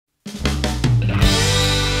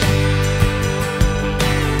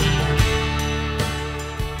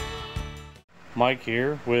Mike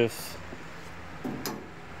here with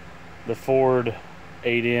the Ford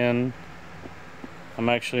 8N. I'm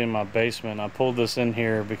actually in my basement. I pulled this in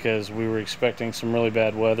here because we were expecting some really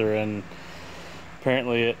bad weather, and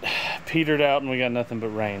apparently it petered out and we got nothing but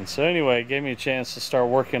rain. So anyway, it gave me a chance to start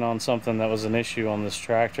working on something that was an issue on this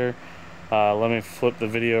tractor. Let me flip the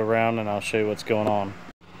video around and I'll show you what's going on.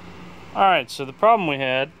 Alright, so the problem we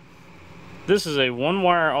had, this is a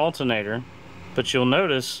one-wire alternator, but you'll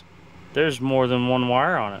notice there's more than one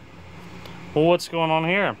wire on it. Well, what's going on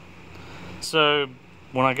here? So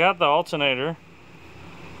when I got the alternator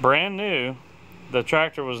brand new, the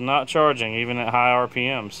tractor was not charging even at high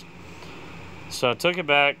RPMs. So I took it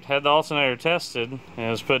back, had the alternator tested, and it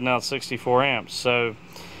was putting out 64 amps. So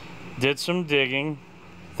did some digging,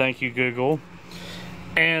 thank you Google,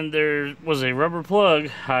 and there was a rubber plug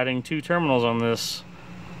hiding two terminals on this.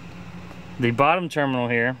 The bottom terminal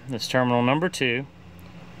here is terminal number 2,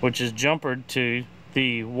 which is jumpered to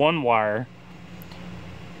the one wire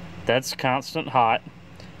that's constant hot.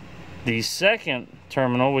 The second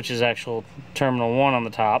terminal, which is actual terminal 1 on the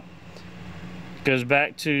top, goes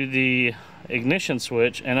back to the ignition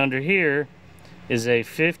switch, and under here is a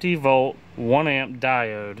 50 volt 1 amp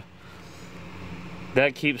diode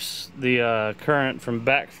that keeps the current from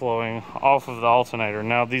backflowing off of the alternator.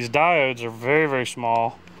 Now these diodes are very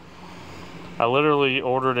small. I literally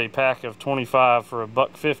ordered a pack of 25 for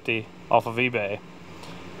 $1.50 off of eBay.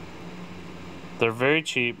 They're very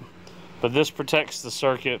cheap, but this protects the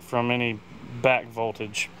circuit from any back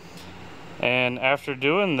voltage. And after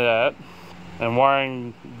doing that and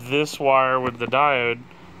wiring this wire with the diode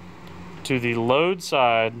to the load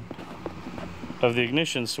side of the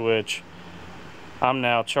ignition switch, I'm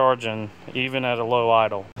now charging even at a low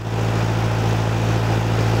idle.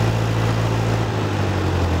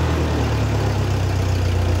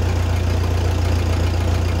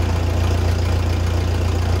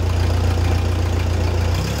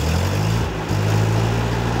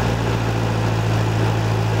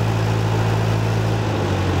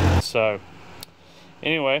 So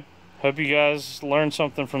anyway, hope you guys learned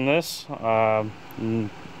something from this.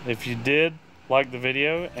 If you did, like the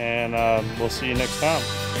video, and we'll see you next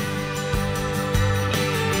time.